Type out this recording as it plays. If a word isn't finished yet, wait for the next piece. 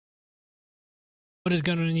What is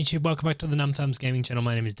going on YouTube? Welcome back to the NumbThumbs Gaming channel.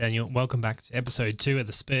 My name is Daniel. Welcome back to episode 2 of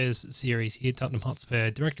the Spurs series here, Tottenham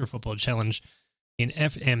Hotspur Director of Football Challenge in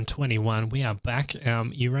FM21. We are back.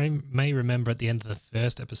 You may remember at the end of the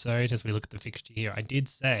first episode, as we look at the fixture here, I did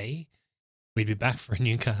say we'd be back for a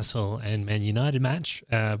Newcastle and Man United match,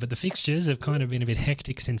 but the fixtures have kind of been a bit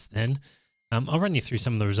hectic since then. I'll run you through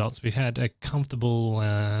some of the results. We've had a comfortable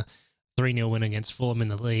 3-0 win against Fulham in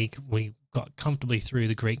the league. We got comfortably through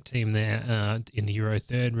the Greek team there in the Euro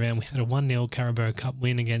third round. We had a 1-0 Carabao Cup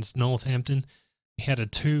win against Northampton. We had a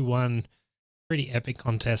 2-1 pretty epic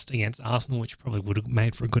contest against Arsenal, which probably would have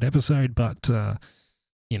made for a good episode, but,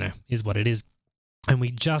 you know, is what it is. And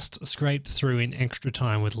we just scraped through in extra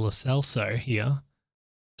time with Lo Celso here,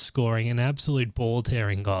 scoring an absolute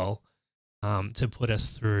ball-tearing goal to put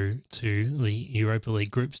us through to the Europa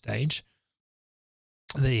League group stage.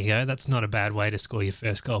 There you go. That's not a bad way to score your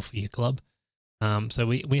first goal for your club. So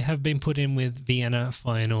we have been put in with Vienna,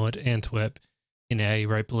 Feyenoord, Antwerp in our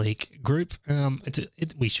Europa League group.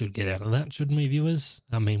 We should get out of that, shouldn't we, viewers?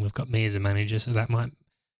 I mean, we've got me as a manager, so that might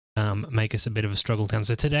make us a bit of a struggle town.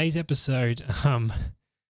 So today's episode,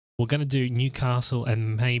 we're going to do Newcastle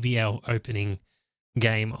and maybe our opening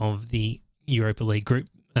game of the Europa League group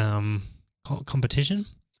competition.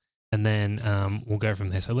 And then we'll go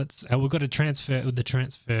from there. So let's. We've got a transfer. The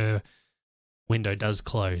transfer window does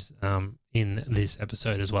close in this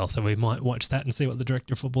episode as well. So we might watch that and see what the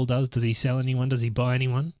director of football does. Does he sell anyone? Does he buy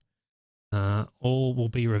anyone? All will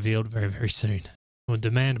be revealed very, very soon. We'll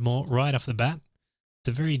demand more right off the bat.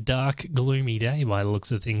 It's a very dark, gloomy day by the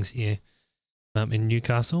looks of things here in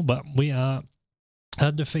Newcastle. But we are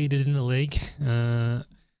undefeated in the league.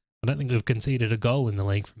 I don't think we've conceded a goal in the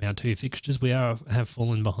league from our 2 fixtures. We have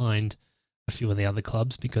fallen behind a few of the other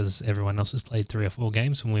clubs because everyone else has played 3 or 4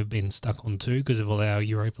 games and we've been stuck on 2 because of all our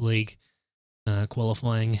Europa League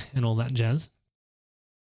qualifying and all that jazz.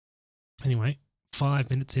 Anyway,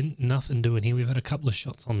 5 minutes in, nothing doing here. We've had a couple of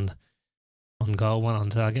shots on goal, 1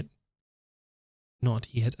 on target. Not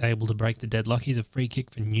yet able to break the deadlock. Here's a free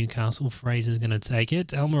kick for Newcastle. Fraser's going to take it.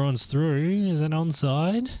 Almiron's through. Is that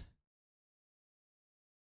onside?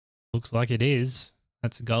 Looks like it is.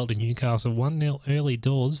 That's a goal to Newcastle. 1-0 early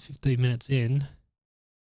doors, 15 minutes in.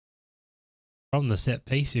 From the set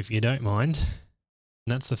piece, if you don't mind.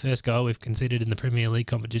 And that's the first goal we've conceded in the Premier League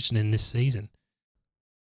competition in this season.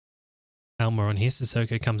 Almiron here.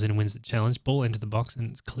 Sissoko comes in and wins the challenge. Ball into the box and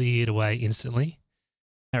it's cleared away instantly.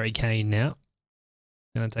 Harry Kane now.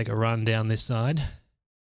 Going to take a run down this side.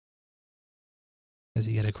 Does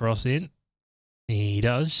he get a cross in? He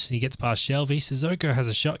does. He gets past Shelvey. Sissoko has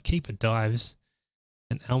a shot. Keeper dives.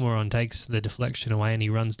 And Almiron takes the deflection away and he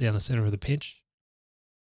runs down the centre of the pitch.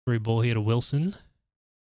 Through ball here to Wilson.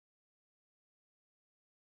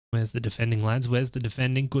 Where's the defending, lads? Where's the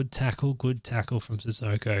defending? Good tackle from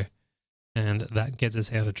Sissoko. And that gets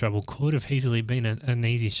us out of trouble. Could have easily been an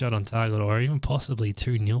easy shot on target or even possibly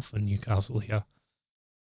 2-0 for Newcastle here.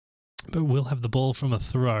 But we'll have the ball from a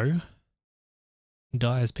throw.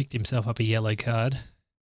 Dyer's picked himself up a yellow card.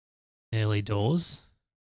 Early doors.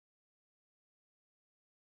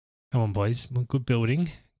 Come on, boys. Good building.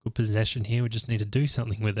 Good possession here. We just need to do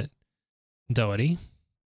something with it. Doherty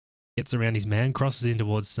gets around his man. Crosses in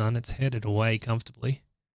towards Son. It's headed away comfortably.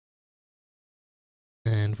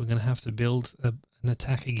 And we're going to have to build an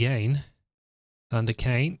attack again. Under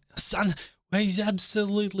Kane. Son! He's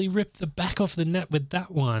absolutely ripped the back off the net with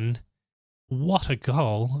that one. What a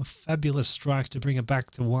goal. A fabulous strike to bring it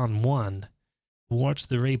back to 1-1. Watch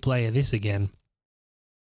the replay of this again.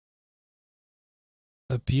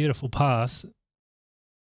 A beautiful pass.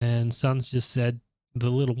 And Son's just said the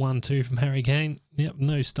little 1-2 from Harry Kane. Yep,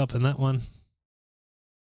 no stopping that one.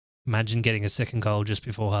 Imagine getting a second goal just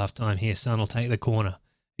before half-time here. Son will take the corner.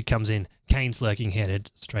 It comes in. Kane's lurking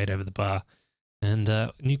headed straight over the bar. And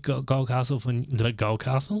Newcastle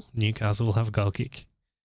will have a goal kick.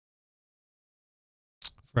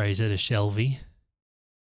 Fraser to Shelvey.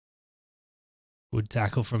 Good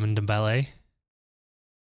tackle from Ndembele.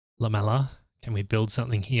 Lamela. Can we build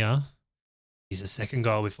something here? He's a second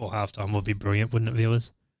goal before halftime would be brilliant, wouldn't it,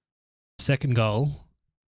 viewers? Second goal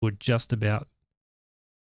would just about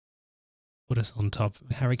put us on top.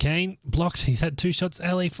 Harry Kane blocked. He's had 2 shots.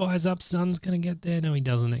 Ali fires up. Son's going to get there. No, he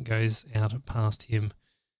doesn't. It goes out past him.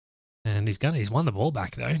 And he's won the ball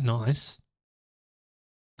back, though. Nice.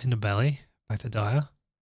 Ndembele. Back to Dyer.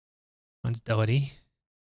 Finds Doherty.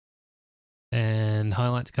 And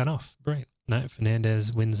highlights cut off. Brilliant. No,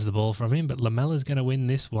 Fernandez wins the ball from him, but Lamela's going to win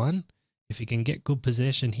this one. If he can get good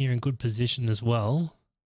possession here and good position as well.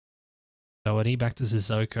 Doherty back to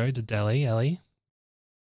Sissoko to Ali.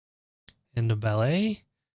 Ndembele.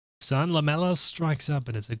 Son. Lamela strikes up,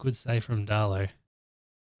 and it's a good save from Darlow.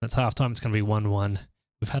 That's half-time. It's going to be 1-1.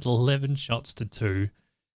 We've had 11 shots to 2,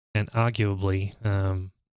 and arguably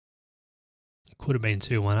could have been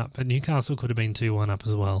 2-1 up, but Newcastle could have been 2-1 up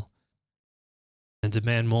as well. And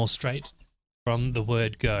demand more straight from the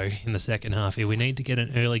word go in the second half here. We need to get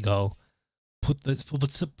an early goal.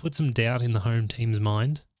 Put some doubt in the home team's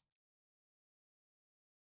mind,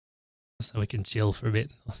 so we can chill for a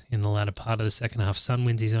bit in the latter part of the second half. Son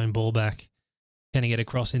wins his own ball back. Can he get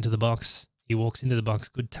across into the box? He walks into the box.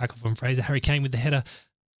 Good tackle from Fraser. Harry Kane with the header.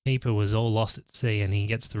 Keeper was all lost at sea, and he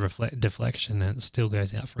gets the deflection, and it still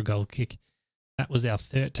goes out for a goal kick. That was our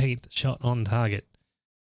 13th shot on target,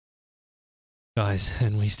 guys,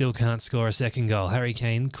 and we still can't score a second goal. Harry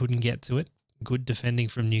Kane couldn't get to it. Good defending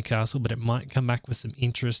from Newcastle, but it might come back with some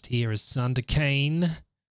interest here as Son to Kane.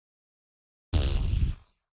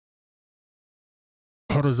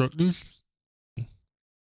 How does that lose?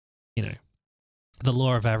 You know, the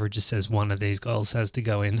law of averages says one of these goals has to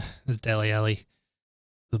go in as Dele Alli.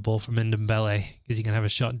 The ball from Ndombele, because you can have a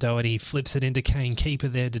shot. Doherty flips it into Kane. Keeper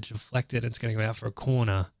there to deflect it. It's going to go out for a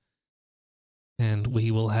corner. And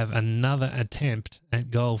we will have another attempt at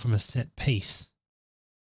goal from a set piece.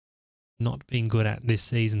 Not been good at this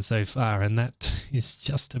season so far, and that is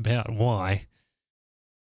just about why.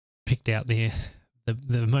 Picked out the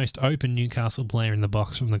most open Newcastle player in the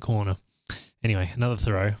box from the corner. Anyway, another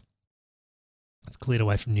throw. It's cleared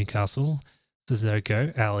away from Newcastle.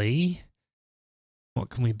 Sissoko, Ali. What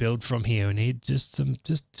can we build from here? We need just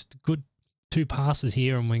good 2 passes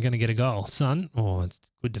here, and we're going to get a goal. Son. Oh, it's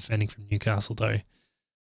good defending from Newcastle, though.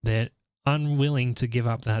 They're unwilling to give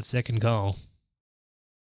up that second goal.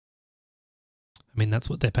 I mean, that's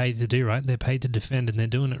what they're paid to do, right? They're paid to defend, and they're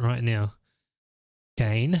doing it right now.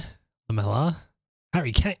 Kane. Lamela.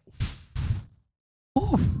 Harry Kane.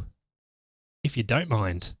 Ooh. If you don't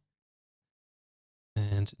mind.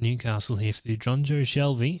 And Newcastle here through John Joe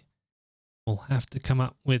Shelvey will have to come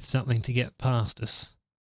up with something to get past us.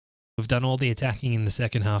 We've done all the attacking in the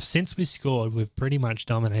second half. Since we scored, we've pretty much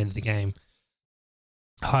dominated the game.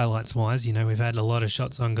 Highlights-wise, you know, we've had a lot of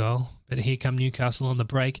shots on goal. But here come Newcastle on the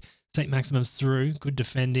break. St. Maximum's through. Good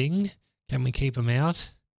defending. Can we keep them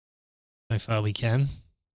out? So far we can.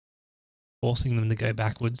 Forcing them to go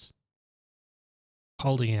backwards.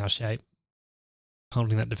 Holding our shape.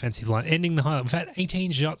 Holding that defensive line. Ending the highlight. We've had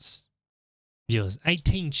 18 shots. Viewers,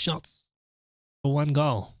 18 shots for 1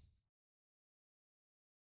 goal.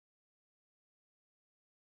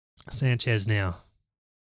 Sanchez now.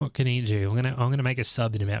 What can he do? I'm gonna make a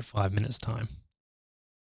sub in about 5 minutes' time.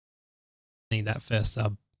 Need that first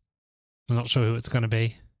sub. I'm not sure who it's going to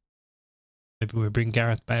be. Maybe we'll bring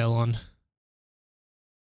Gareth Bale on.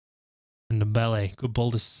 And Ndombele, good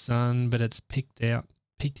ball to Son, but it's picked out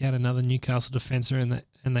another Newcastle defender,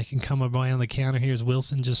 and they can come away on the counter here as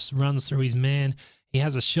Wilson just runs through his man. He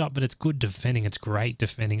has a shot, but it's good defending. It's great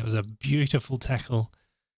defending. It was a beautiful tackle.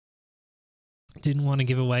 Didn't want to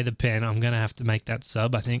give away the pen. I'm going to have to make that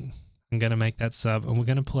sub, I think. I'm going to make that sub, and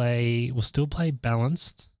we'll still play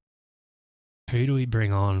balanced. Who do we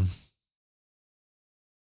bring on?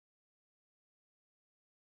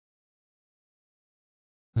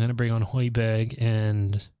 I'm going to bring on Højbjerg,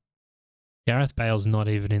 and Gareth Bale's not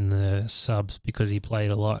even in the subs because he played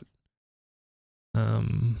a lot.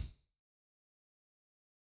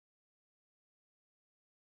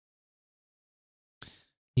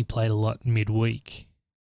 He played a lot midweek.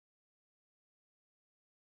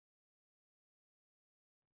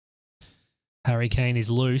 Harry Kane is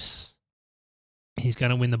loose. He's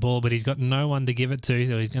going to win the ball, but he's got no one to give it to,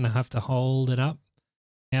 so he's going to have to hold it up.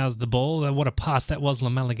 How's the ball? What a pass that was.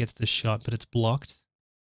 Lamela gets the shot, but it's blocked.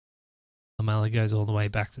 Lamela goes all the way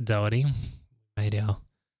back to Doherty. Made our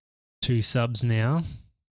 2 subs now.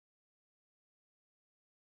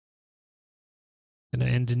 Going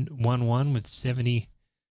to end in 1-1 with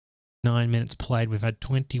 79 minutes played. We've had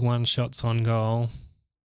 21 shots on goal.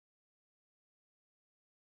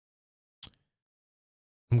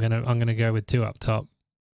 I'm gonna go with 2 up top.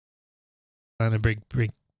 I'm gonna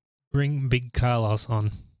bring Big Carlos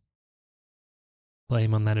on. Play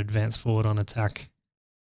him on that advance forward on attack.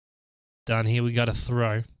 Done. Here we got a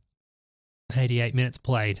throw. 88 minutes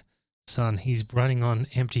played. Son, he's running on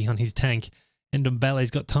empty on his tank. And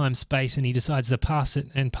Ndombele's got time, space, and he decides to pass it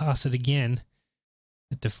and pass it again.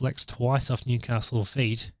 It deflects twice off Newcastle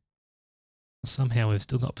feet. Somehow we've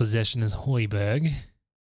still got possession as Højbjerg.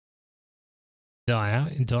 Dyer,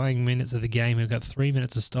 in dying minutes of the game, we've got 3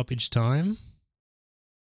 minutes of stoppage time.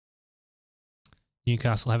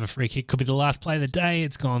 Newcastle have a free kick. Could be the last play of the day.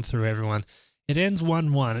 It's gone through everyone. It ends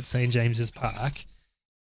 1-1 at St. James's Park.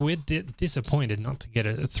 We're disappointed not to get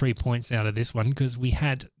a 3 points out of this one because we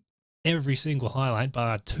had every single highlight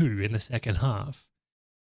bar 2 in the second half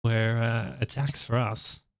were attacks for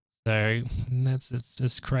us. So it's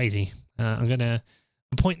just crazy. I'm going to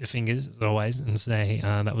point the fingers as always and say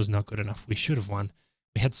that was not good enough. We should have won.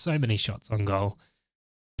 We had so many shots on goal.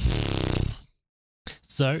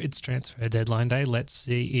 So it's transfer deadline day. Let's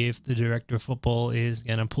see if the director of football is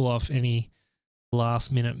going to pull off any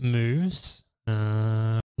last minute moves.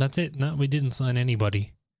 That's it. No, we didn't sign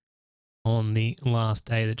anybody on the last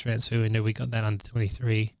day of the transfer window. We got that under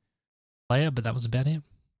 23 player, but that was about it.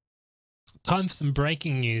 Time for some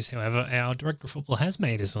breaking news, however. Our director of football has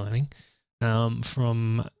made a signing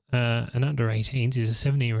from an under 18s. He's a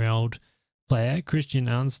 70-year-old player, Christian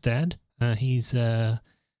Arnstad. He's,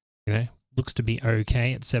 looks to be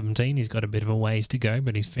okay at 17. He's got a bit of a ways to go,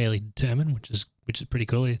 but he's fairly determined, which is pretty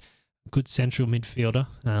cool. He's a good central midfielder.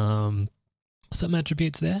 Some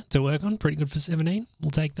attributes there to work on. Pretty good for 17. We'll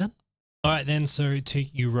take that. All right, then. So to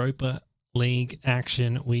Europa League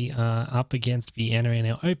action, we are up against Vienna in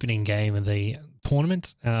our opening game of the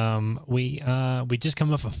tournament. We just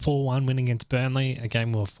come off a 4-1 win against Burnley, a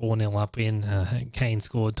game we were 4-0 up in. Kane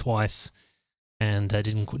scored twice and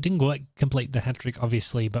didn't quite complete the hat-trick,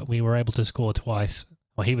 obviously, but we were able to score twice.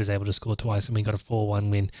 Well, he was able to score twice, and we got a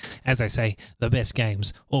 4-1 win. As I say, the best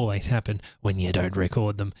games always happen when you don't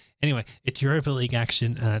record them. Anyway, it's Europa League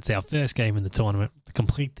action. It's our first game in the tournament to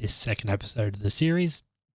complete this second episode of the series.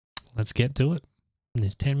 Let's get to it. And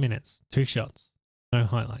there's 10 minutes, 2 shots, no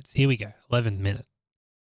highlights. Here we go, 11th minute.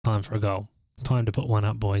 Time for a goal. Time to put one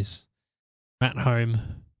up, boys. We're at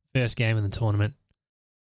home, first game in the tournament.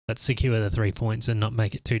 Let's secure the 3 points and not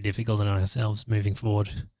make it too difficult on ourselves moving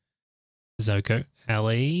forward. Zoko,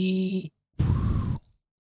 Ali,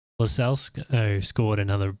 Lascelles scored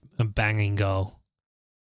another banging goal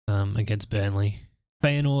against Burnley.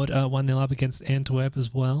 Feyenoord 1-0 up against Antwerp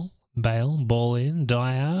as well. Bale, ball in,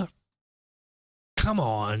 Dyer. Come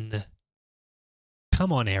on.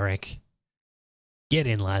 Come on, Eric. Get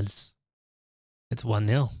in, lads. It's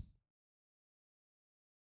 1-0.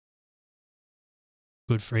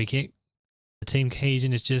 Good free kick. The team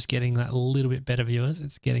cohesion is just getting that little bit better, viewers.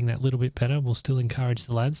 It's getting that little bit better. We'll still encourage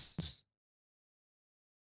the lads.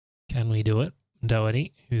 Can we do it?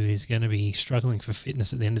 Doherty, who is going to be struggling for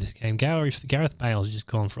fitness at the end of this game. Gareth Bale's just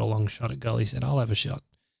gone for a long shot at goal. He said, I'll have a shot.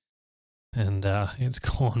 And it's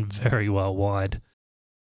gone very well wide.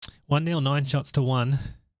 1-0, 9 shots to 1.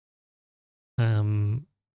 I'm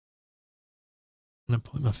going to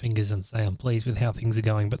point my fingers and say I'm pleased with how things are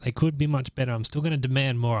going, but they could be much better. I'm still going to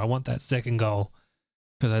demand more. I want that second goal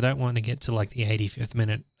because I don't want to get to like the 85th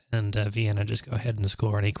minute and Vienna just go ahead and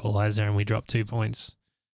score an equaliser and we drop 2 points.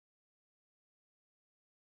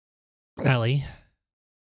 Ali,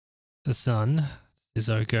 the Sun,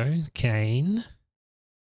 Sissoko, Kane.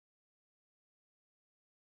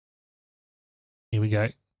 Here we go.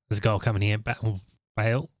 There's a goal coming here. Bale.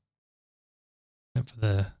 Went for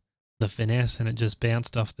the finesse and it just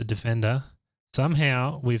bounced off the defender.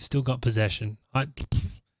 Somehow we've still got possession. I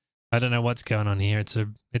don't know what's going on here. It's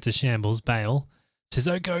a shambles. Bale.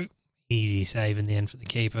 Sissoko. Easy save in the end for the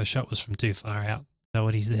keeper. Shot was from too far out. Know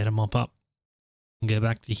what he's there to mop up. Go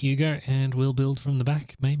back to Hugo and we'll build from the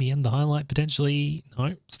back. Maybe end the highlight potentially.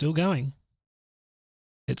 No, still going.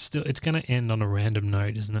 It's going to end on a random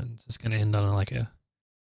note, isn't it? It's just going to end on like a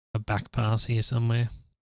back pass here somewhere.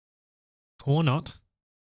 Or not.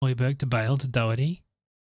 Højbjerg to Bale to Doherty.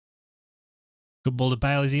 Good ball to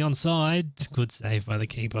Bale. Is he onside? Good save by the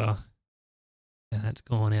keeper. And that's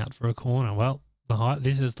gone out for a corner. Well,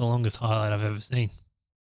 this is the longest highlight I've ever seen.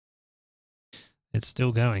 It's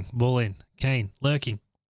still going. Ball in. Kane lurking.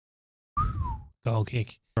 Goal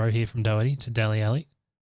kick. Throw here from Doherty to Dele Alli.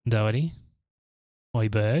 Doherty.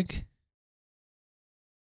 Højbjerg.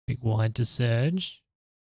 Big wide to Serge.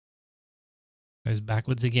 Goes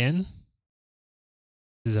backwards again.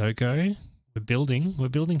 Zoko. We're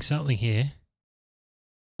building something here.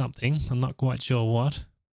 Something. I'm not quite sure what.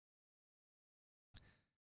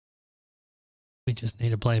 We just need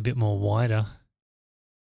to play a bit more wider.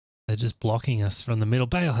 They're just blocking us from the middle.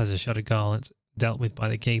 Bale has a shot at goal. It's dealt with by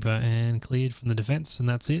the keeper and cleared from the defence, and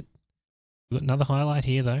that's it. We've got another highlight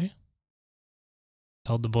here, though.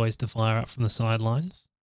 Told the boys to fire up from the sidelines.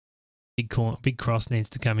 Big cross needs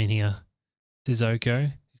to come in here.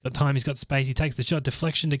 Sissoko. He's got time. He's got space. He takes the shot.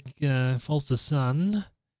 Deflection to falls to Son.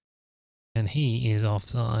 And he is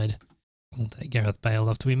offside. We'll take Gareth Bale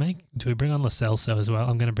off. Do we bring on Lo Celso as well?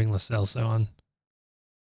 I'm going to bring Lo Celso on.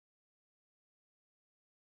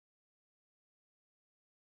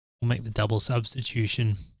 We'll make the double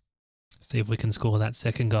substitution. See if we can score that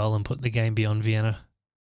second goal and put the game beyond Vienna.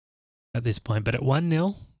 at this point. But at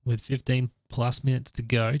 1-0 with 15 plus minutes to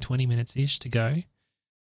go, 20 minutes-ish to go,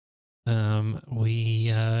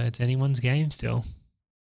 it's anyone's game still.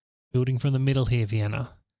 Building from the middle here,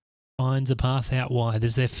 Vienna. Finds a pass out wide.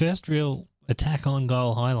 This is their first real attack on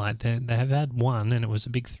goal highlight. They have had one, and it was a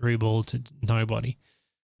big through ball to nobody.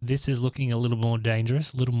 This is looking a little more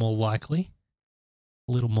dangerous, a little more likely,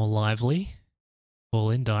 a little more lively. Ball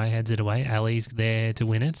in, Dyer heads it away. Ali's there to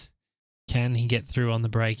win it. Can he get through on the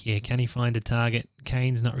break here? Can he find a target?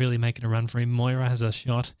 Kane's not really making a run for him. Moira has a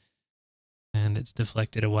shot, and it's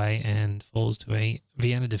deflected away and falls to a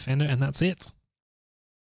Vienna defender, and that's it.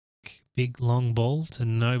 Big long ball to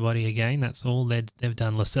nobody again. That's all they've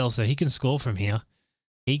done. Lascelles, so he can score from here.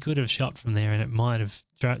 He could have shot from there, and it might have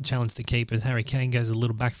challenged the keepers. Harry Kane goes a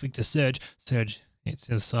little back flick to Serge. Serge hits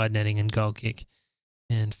to the side netting and goal kick.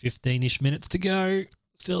 And 15-ish minutes to go.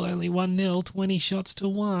 Still only 1-0, 20 shots to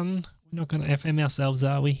 1. We're not going to FM ourselves,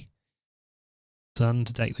 are we? Son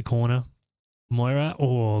to take the corner. Moira,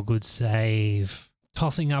 oh, good save.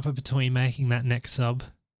 Tossing up between making that next sub.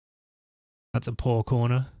 That's a poor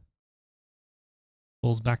corner.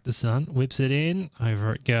 Falls back to Son, whips it in,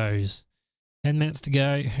 over it goes. 10 minutes to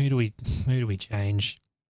go. Who do we change?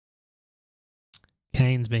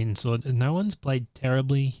 Kane's been no one's played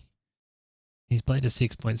terribly. He's played a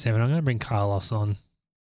 6.7. I'm going to bring Carlos on.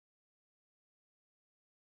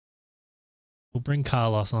 We'll bring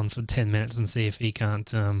Carlos on for 10 minutes and see if he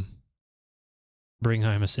can't bring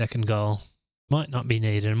home a second goal. Might not be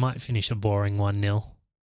needed. It might finish a boring 1-0.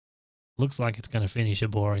 Looks like it's going to finish a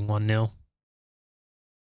boring 1-0.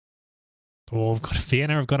 Oh,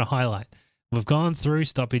 Vienna have got a highlight. We've gone through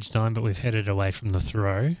stoppage time, but we've headed away from the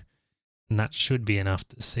throw. And that should be enough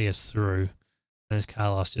to see us through. As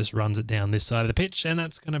Carlos just runs it down this side of the pitch, and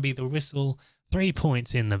that's going to be the whistle. 3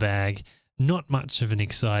 points in the bag. Not much of an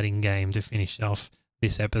exciting game to finish off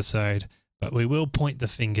this episode, but we will point the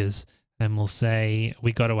fingers and we'll say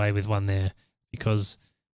we got away with one there because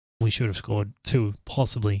we should have scored 2,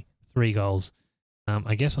 possibly 3 goals.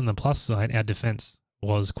 I guess on the plus side, our defence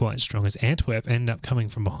was quite strong as Antwerp ended up coming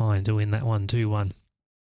from behind to win that 1-2-1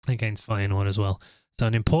 against Feyenoord as well. So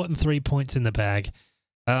an important 3 points in the bag.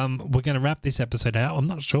 We're going to wrap this episode out. I'm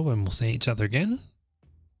not sure when we'll see each other again.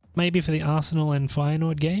 Maybe for the Arsenal and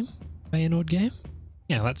Feyenoord game?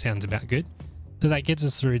 Yeah, that sounds about good. So that gets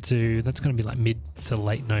us through to, that's going to be like mid to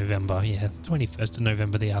late November. Yeah, 21st of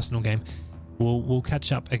November, the Arsenal game. We'll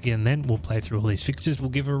catch up again then. We'll play through all these fixtures. We'll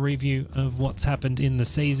give a review of what's happened in the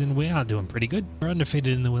season. We are doing pretty good. We're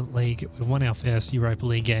undefeated in the league. We've won our first Europa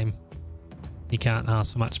League game. You can't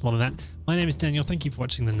ask for much more than that. My name is Daniel. Thank you for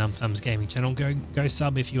watching the NumbThumbs Gaming channel. Go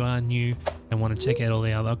sub if you are new and want to check out all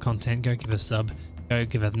the other content. Go give a sub. Go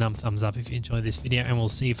give a thumbs up if you enjoyed this video. And we'll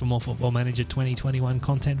see you for more Football Manager 2021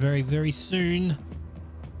 content very, very soon.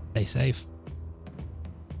 Stay safe.